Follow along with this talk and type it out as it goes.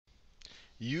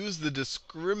Use the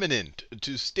discriminant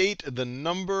to state the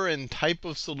number and type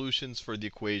of solutions for the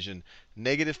equation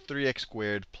negative 3x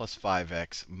squared plus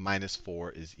 5x minus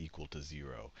 4 is equal to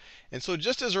 0. And so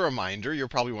just as a reminder, you're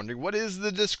probably wondering, what is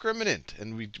the discriminant?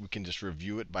 And we can just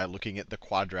review it by looking at the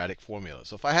quadratic formula.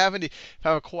 So if I have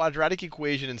a quadratic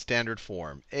equation in standard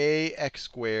form, ax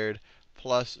squared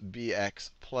plus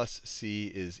bx plus c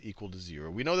is equal to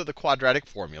 0. We know that the quadratic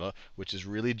formula, which is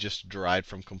really just derived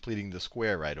from completing the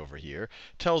square right over here,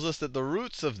 tells us that the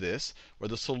roots of this, or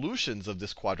the solutions of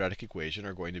this quadratic equation,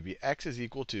 are going to be x is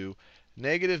equal to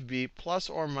negative b plus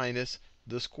or minus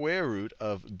the square root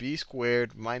of b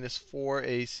squared minus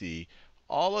 4ac,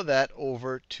 all of that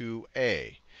over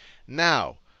 2a.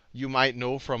 Now, you might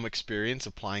know from experience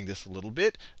applying this a little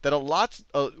bit that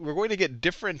we're going to get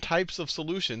different types of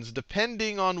solutions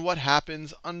depending on what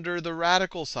happens under the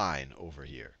radical sign over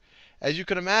here. As you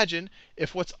can imagine,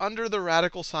 if what's under the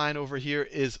radical sign over here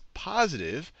is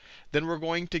positive, then we're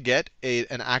going to get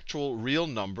an actual real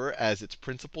number as its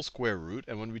principal square root.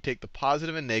 And when we take the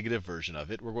positive and negative version of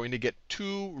it, we're going to get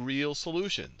two real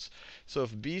solutions. So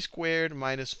if b squared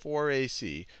minus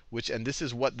 4ac, and this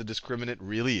is what the discriminant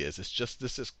really is, it's just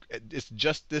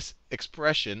this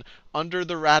expression under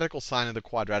the radical sign of the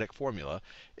quadratic formula.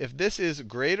 If this is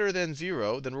greater than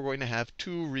 0, then we're going to have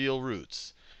two real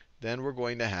roots. Then we're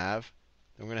going to have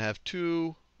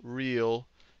two real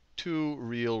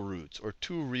roots, or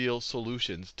two real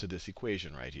solutions to this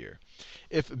equation right here.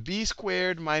 If b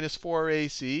squared minus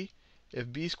 4ac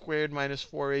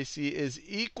is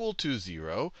equal to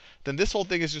 0, then this whole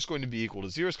thing is just going to be equal to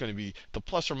 0. It's going to be the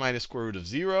plus or minus square root of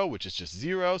 0, which is just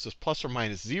 0. So it's plus or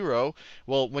minus 0.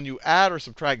 Well, when you add or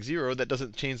subtract 0, that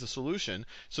doesn't change the solution.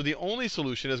 So the only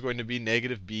solution is going to be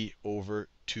negative b over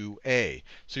 2a.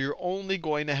 So you're only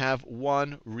going to have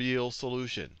one real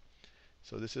solution.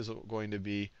 So this is going to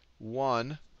be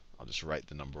one. I'll just write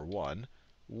the number 1.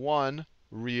 One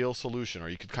real solution. Or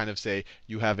you could kind of say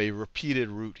you have a repeated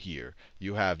root here.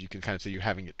 You can kind of say you're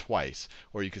having it twice.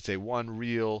 Or you could say one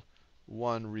real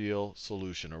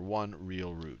solution, or one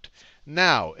real root.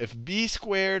 Now, if b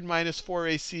squared minus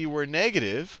 4ac were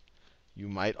negative, you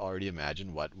might already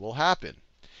imagine what will happen.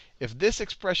 If this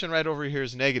expression right over here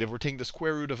is negative, we're taking the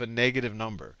square root of a negative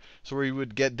number. So we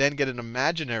would then get an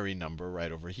imaginary number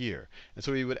right over here. And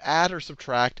so we would add or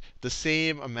subtract the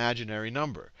same imaginary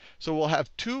number. So we'll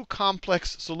have two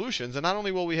complex solutions. And not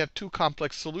only will we have two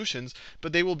complex solutions,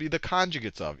 but they will be the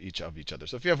conjugates of each other.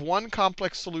 So if you have one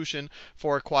complex solution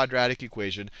for a quadratic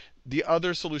equation, the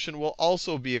other solution will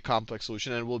also be a complex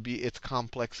solution, and will be its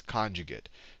complex conjugate.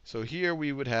 So here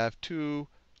we would have two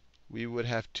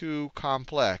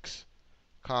complex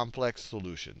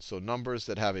solutions. So numbers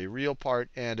that have a real part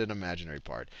and an imaginary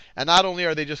part. And not only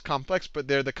are they just complex, but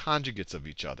they're the conjugates of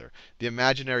each other. The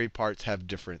imaginary parts have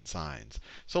different signs.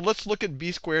 So let's look at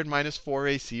b squared minus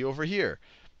 4ac over here.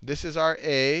 This is our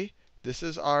a, this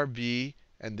is our b,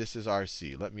 and this is our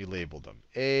c. Let me label them.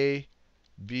 A,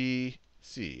 b,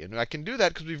 c. And I can do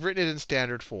that because we've written it in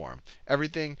standard form.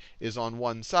 Everything is on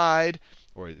one side,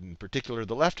 or in particular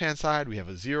the left-hand side. We have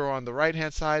a 0 on the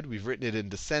right-hand side. We've written it in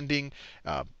descending,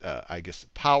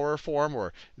 power form,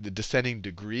 or the descending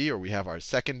degree. Or we have our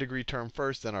second degree term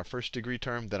first, then our first degree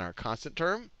term, then our constant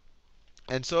term.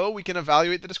 And so we can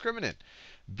evaluate the discriminant.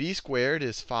 B squared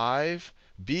is 5.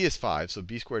 B is 5, so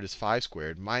b squared is 5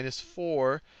 squared, minus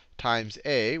 4 times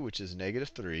a, which is negative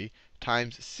 3,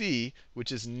 times c,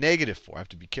 which is negative 4. I have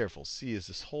to be careful. C is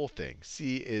this whole thing.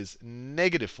 C is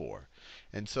negative 4.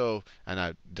 And so, and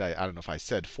I don't know if I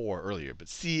said 4 earlier, but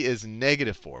c is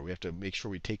negative 4. We have to make sure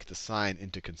we take the sign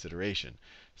into consideration.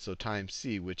 So times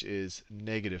c, which is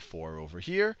negative 4 over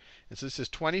here. And so this is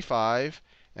 25.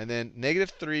 And then negative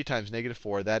 3 times negative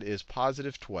 4, that is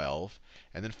positive 12.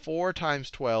 And then 4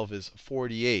 times 12 is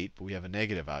 48, but we have a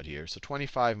negative out here. So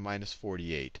 25 minus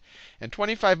 48. And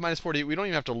 25 minus 48, we don't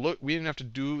even have to look, we don't even have to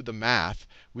do the math.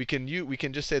 We can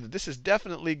just say that this is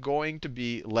definitely going to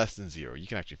be less than 0. You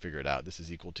can actually figure it out. This is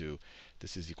equal to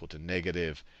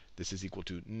negative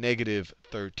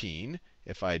 13.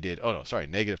 If I did, oh no, sorry,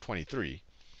 negative 23.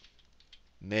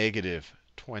 Negative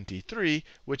 23,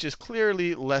 which is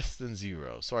clearly less than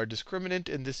 0. So our discriminant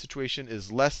in this situation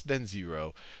is less than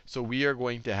 0. So we are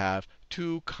going to have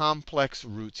two complex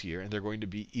roots here, and they're going to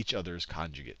be each other's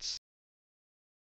conjugates.